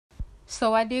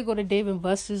So I did go to Dave and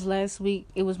Buster's last week.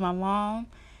 It was my mom,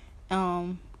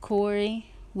 Corey,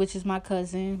 which is my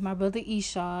cousin, my brother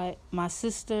Eshad, my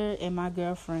sister, and my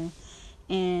girlfriend.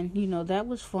 And, that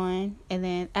was fun. And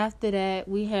then after that,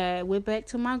 went back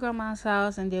to my grandma's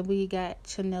house, and then we got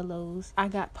Chanelos. I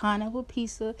got pineapple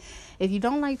pizza. If you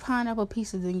don't like pineapple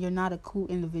pizza, then you're not a cool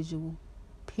individual.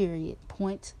 Period.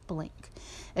 Point blank.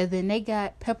 And then they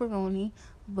got pepperoni,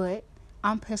 but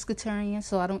I'm pescatarian,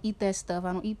 so I don't eat that stuff.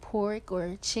 I don't eat pork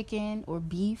or chicken or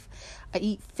beef. I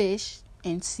eat fish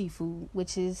and seafood,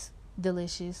 which is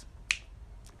delicious.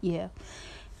 Yeah.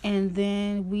 And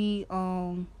then we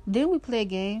played a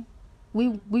game.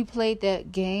 We played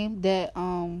that game that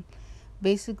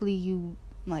basically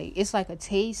it's like a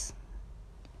taste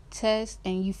test,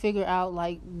 and you figure out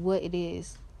like what it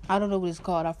is. I don't know what it's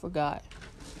called. I forgot.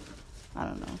 I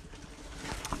don't know.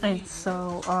 And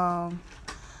so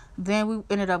then we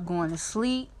ended up going to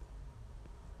sleep,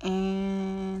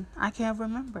 and I can't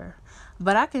remember.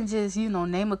 But I can just,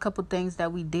 name a couple things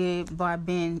that we did by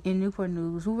being in Newport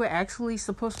News. We were actually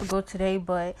supposed to go today,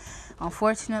 but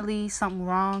unfortunately, something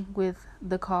wrong with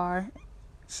the car.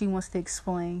 She wants to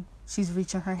explain. She's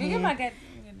reaching her hand.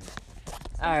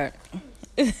 Alright.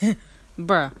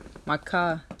 Bruh, my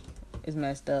car is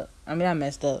messed up. I mean, I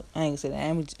messed up. I ain't gonna say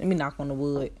that. Let me knock on the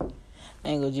wood. I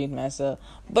ain't gonna jinx myself.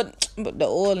 But the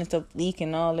oil and stuff leaking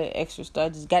and all that extra stuff. I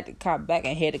just got the car back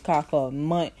and had the car for a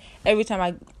month. Every time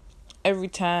I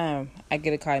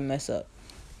get a car, I mess up.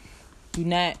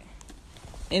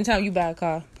 Anytime you buy a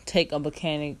car, take a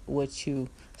mechanic with you.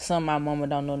 Some my mama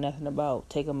don't know nothing about.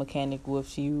 Take a mechanic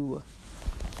with you.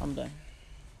 I'm done.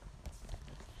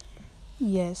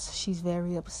 Yes, she's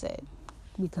very upset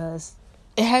because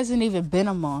it hasn't even been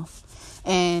a month.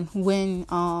 And when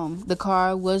the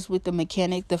car was with the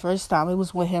mechanic the first time, it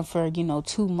was with him for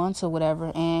 2 months or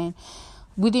whatever, and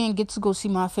we didn't get to go see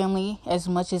my family as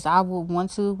much as I would want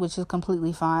to, which is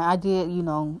completely fine. I did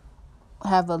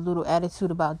have a little attitude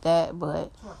about that,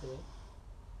 but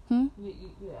You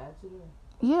had attitude?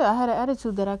 Yeah, I had an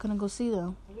attitude that I couldn't go see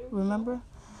them, remember?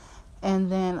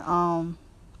 And then I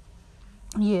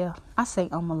say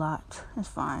a lot. It's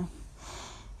fine.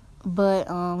 But,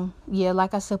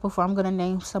 like I said before, I'm going to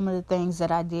name some of the things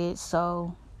that I did.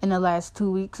 So, in the last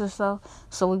 2 weeks or so.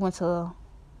 So, we went to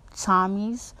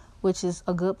Tommy's, which is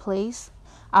a good place.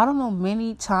 I don't know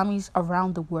many Tommy's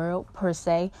around the world, per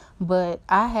se. But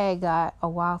I had got a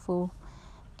waffle.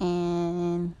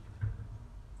 And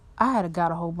I had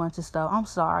got a whole bunch of stuff. I'm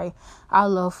sorry. I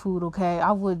love food, okay?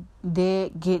 I would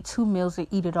get 2 meals and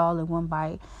eat it all in one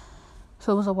bite.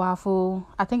 So, it was a waffle.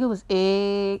 I think it was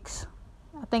eggs.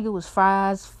 I think it was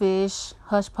fries, fish,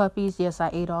 hush puppies. Yes, I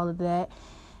ate all of that.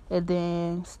 And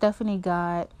then Stephanie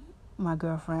got, my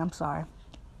girlfriend, I'm sorry.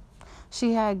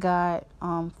 She had got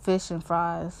fish and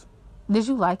fries. Did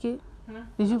you like it?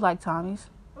 Did you like Tommy's?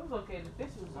 It was okay. The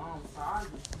fish was on fries.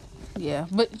 Yeah,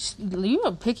 but you're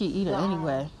a picky eater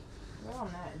anyway. No,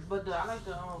 I'm not. But I like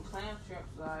the clam shrimp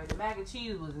side. The mac and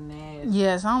cheese was nasty.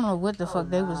 Yes, I don't know what the fuck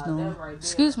they was doing. Right,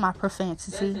 excuse my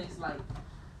profanity.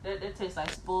 That tastes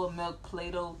like spoiled milk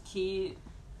Play-Doh kid.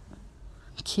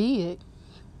 Kid?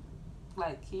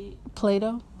 Like kid?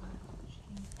 Play-Doh?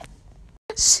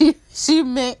 She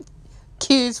meant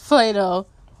kids Play-Doh.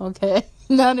 Okay?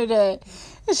 None of that.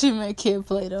 She meant kid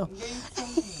Play-Doh.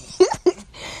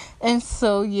 And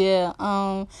so,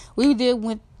 we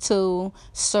went to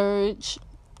Surge,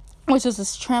 which is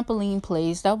this trampoline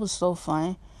place. That was so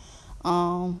fun.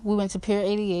 We went to Pier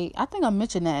 88. I think I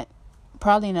mentioned that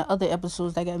probably in the other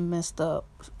episodes that got messed up.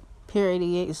 Pier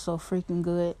 88 is so freaking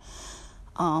good.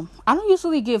 I don't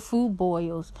usually get food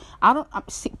boils.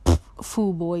 Seafood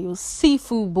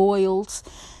boils.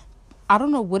 I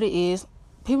don't know what it is.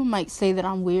 People might say that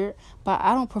I'm weird, but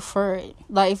I don't prefer it.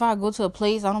 Like, if I go to a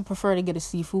place, I don't prefer to get a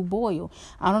seafood boil.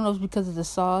 I don't know if it's because of the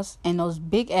sauce and those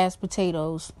big-ass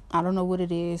potatoes. I don't know what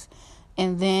it is.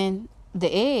 And then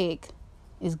the egg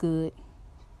is good.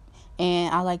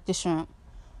 And I like the shrimp.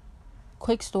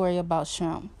 Quick story about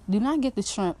shrimp. Do not get the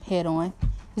shrimp head on.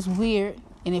 It's weird,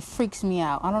 and it freaks me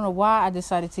out. I don't know why I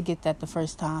decided to get that the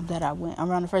first time that I went.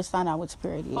 Around the first time I went to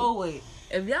Pier 88. Oh, wait.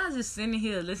 If y'all just sitting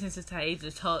here listening to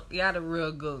Taisha talk, y'all the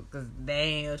real good. Because,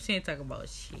 damn, she ain't talking about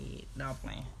shit. No, I'm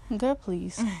playing. Girl,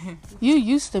 please. You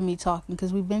used to me talking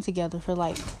because we've been together for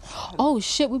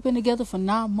we've been together for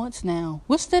 9 months now.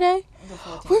 What's today?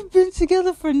 We've been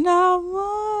together for 9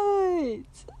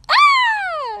 months.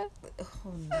 Ah!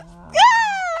 Oh, no. Ah!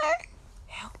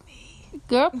 Help me.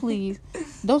 Girl, please.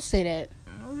 Don't say that.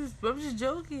 I'm just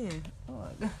joking. Oh,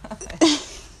 my God.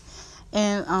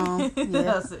 And,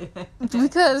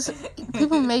 because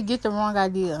people may get the wrong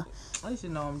idea. I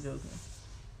should know I'm joking.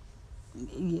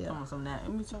 Yeah. Come on, some that.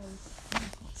 Let me try this.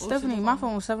 Stephanie, my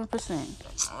phone was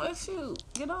 7%. Oh, shoot.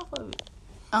 Get off of it.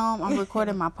 I'm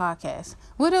recording my podcast.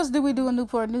 What else did we do in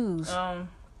Newport News? I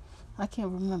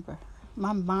can't remember.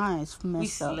 My mind's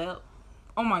messed up. We slept.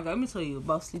 Oh my God, let me tell you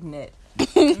about sleeping at.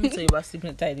 Let me tell you about sleeping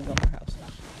at Tidy Grandma's house.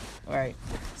 All right.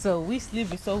 So we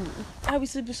sleeping so. I be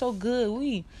sleeping so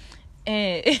good.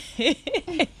 And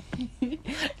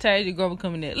Tidy Grandma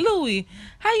coming in. Louis,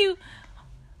 how you?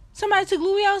 Somebody took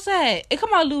Louis outside. Hey,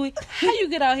 come on, Louis. How you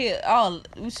get out here? Oh,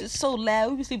 it was just so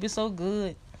loud. We be sleeping so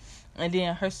good. And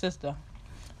then her sister.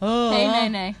 Oh, hey,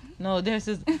 Nene. No, their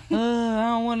sister. I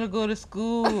don't want to go to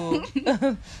school.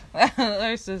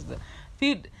 Her sister.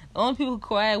 The only people who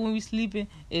quiet when we sleeping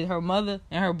is her mother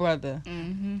and her brother.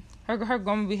 Mm-hmm. Her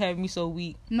grandma be having me so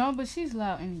weak. No, but she's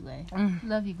loud anyway.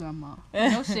 Love you, Grandma.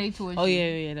 No shade towards you. Oh,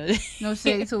 yeah. No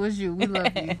shade towards you. We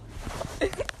love you.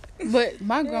 But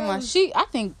my grandma,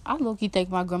 I low-key think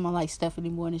my grandma likes Stephanie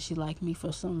more than she liked me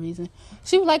for some reason.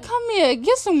 She was like, come here,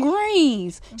 get some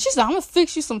greens. She said, I'm going to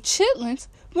fix you some chitlins.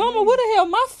 Grandma, where the hell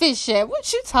my fish at?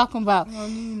 What you talking about? I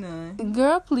don't need none.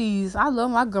 Girl, please. I love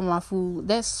my grandma food.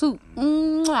 That soup.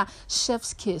 Mwah.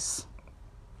 Chef's kiss.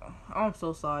 I'm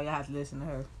so sorry. I have to listen to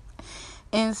her.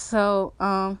 And so,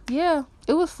 yeah,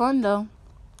 it was fun though.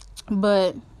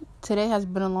 But today has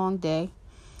been a long day.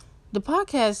 The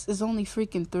podcast is only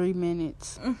freaking 3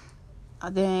 minutes.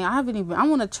 Dang, I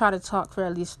want to try to talk for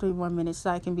at least 3 more minutes so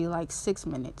I can be like 6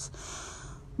 minutes.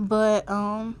 But,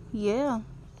 yeah.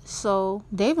 So,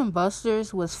 Dave and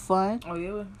Buster's was fun. Oh,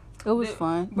 yeah? It was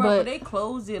fun. Bro, but they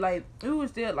closed it, like, it was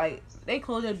still, like, they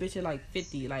closed that bitch at, like,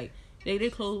 50. Like, they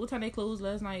closed, what time they closed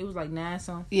last night? It was, like, 9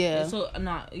 something. Yeah. So,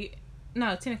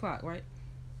 10 o'clock, right?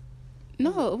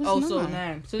 No, it was 9. So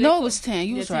 9. So no, it was 10.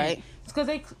 You was 10. right. It's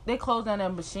because they closed down their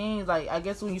machines. Like, I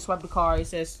guess when you swipe the card, it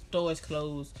says store is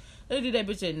closed. They did that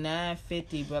bitch at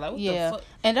 9:50, bro. Like, what the fuck?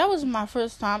 And that was my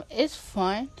first time. It's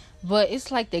fun, but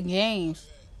it's like the games.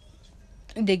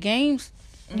 The games,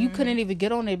 you couldn't even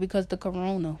get on there because the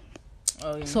corona.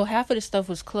 Oh, yeah. So half of the stuff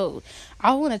was closed.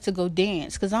 I wanted to go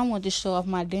dance because I wanted to show off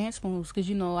my dance moves because,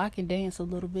 you know, I can dance a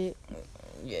little bit.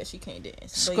 Yeah, she can't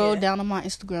dance. Scroll down on my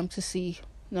Instagram to see.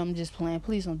 No, I'm just playing.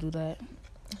 Please don't do that.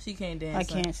 She can't dance. I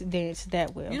can't dance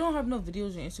that well. You don't have no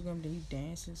videos on Instagram that you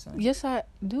dance or something? Yes, I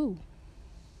do.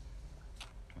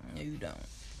 No, you don't.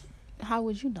 How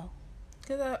would you know?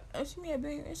 Because I see me at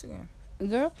big Instagram.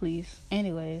 Girl, please.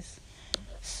 Anyways.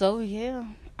 So, yeah.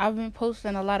 I've been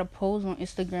posting a lot of posts on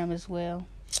Instagram as well.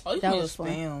 Oh, you that was fun.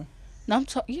 spam. No, I'm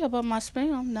talking about my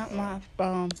spam, not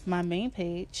my main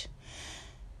page.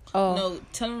 Oh. No,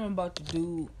 tell them about the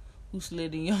dude who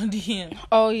slid in your DM.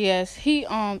 Oh yes,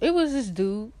 it was this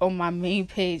dude on my main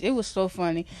page. It was so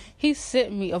funny. He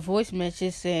sent me a voice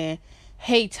message saying,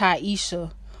 "Hey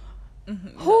Taisha."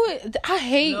 I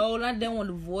hate. No, not that one.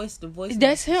 The voice.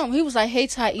 That's him. He was like, "Hey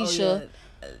Taisha." Oh,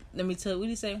 yeah. Let me tell. What did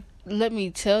he say? Let me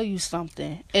tell you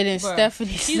something. And then Bruh,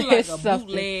 Stephanie he's said like a something.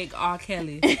 bootleg R.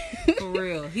 Kelly. For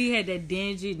real. He had that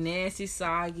dingy, nasty,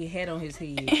 soggy hat on his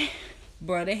head.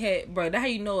 That's how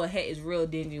you know a hat is real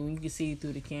dingy when you can see it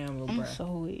through the camera, bro. I'm so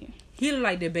weird. He looked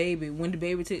like the baby. When the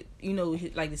baby took, you know,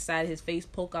 like the side of his face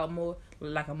poke out more,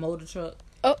 like a motor truck.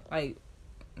 Oh. Like,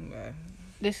 bruh.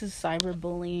 This is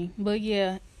cyberbullying. But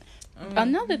yeah.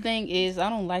 Another thing is I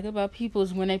don't like about people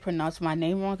is when they pronounce my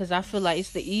name wrong because I feel like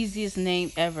it's the easiest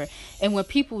name ever. And when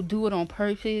people do it on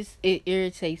purpose, it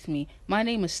irritates me. My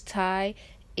name is Ty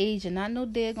Asia, not no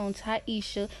daggone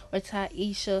Taisha or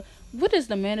Taisha. What does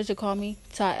the manager call me?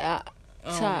 Taisha.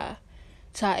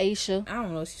 I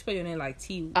don't know. She spell your name like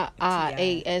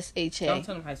T-I-A-S-H-A. Don't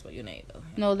tell them how to spell your name, though.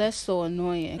 No, that's so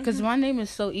annoying. Because my name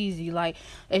is so easy. Like,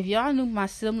 if y'all knew my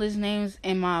siblings' names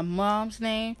and my mom's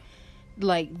name,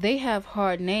 like, they have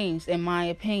hard names, in my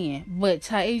opinion. But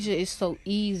Taisha is so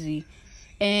easy.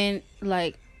 And,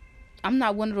 like, I'm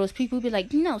not one of those people who be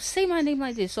like, no, say my name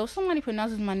like this. So if somebody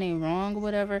pronounces my name wrong or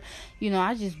whatever, you know,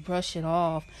 I just brush it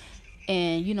off.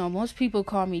 And, you know, most people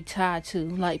call me Ty, too.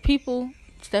 Like, people,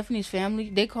 Stephanie's family,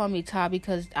 they call me Ty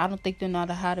because I don't think they know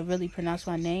how to really pronounce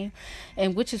my name.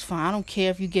 And which is fine. I don't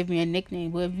care if you give me a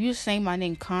nickname. But if you're saying my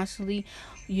name constantly,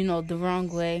 you know, the wrong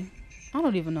way, I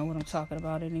don't even know what I'm talking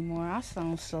about anymore. I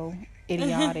sound so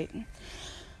idiotic.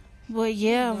 But,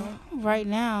 yeah, right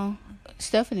now,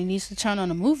 Stephanie needs to turn on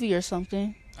a movie or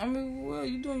something. I mean, well,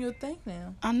 you're doing your thing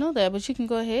now. I know that, but you can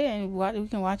go ahead and we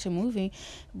can watch a movie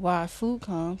while food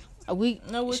comes.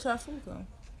 No, which our food comes?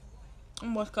 I'm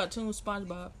gonna watch cartoons,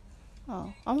 SpongeBob.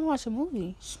 Oh, I'm gonna watch a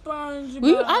movie.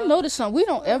 SpongeBob. I noticed something. We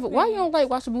don't ever. Why you don't like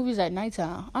watching movies at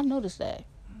nighttime? I noticed that.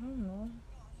 I don't know.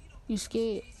 You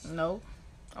scared? No.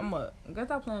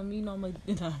 Guess I playing me no more.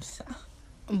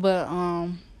 But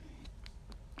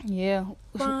Yeah.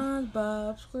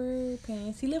 SpongeBob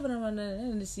SquarePants. He living around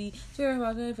in the sea.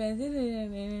 SpongeBob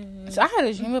SquarePants. So I had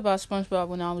a dream about SpongeBob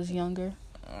when I was younger.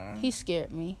 He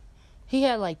scared me. He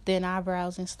had like thin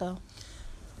eyebrows and stuff.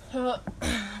 But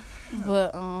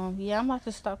yeah, I'm about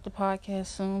to stop the podcast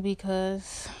soon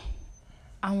because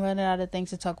I'm running out of things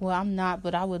to talk. Well, I'm not,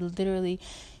 but I would literally,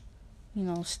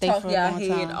 stay Talk for a y'all long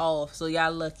head time. off, so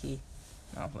y'all lucky.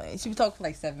 No, I'm playing. She talk for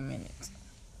like 7 minutes.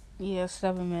 Yeah,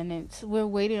 7 minutes. We're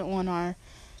waiting on our.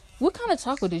 What kind of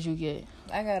taco did you get?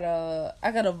 I got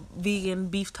a vegan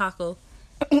beef taco.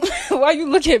 Why you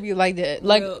look at me like that?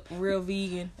 Like real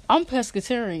vegan. I'm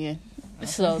pescatarian,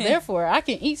 so therefore I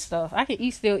can eat stuff. I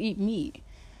can still eat meat.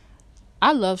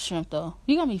 I love shrimp though.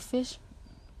 You got me fish?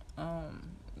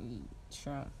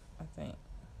 Shrimp. I think.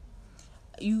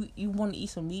 You want to eat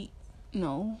some meat?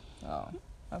 No. Oh,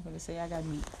 I'm gonna say I got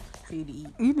meat for you to eat.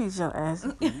 You need your ass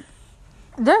to eat.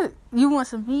 That you want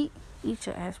some meat? Eat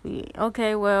your ass be.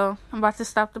 Okay, well, I'm about to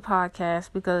stop the podcast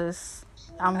because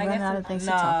I'm running out of things to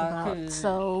talk about.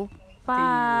 So,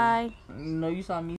 bye. No, you saw me.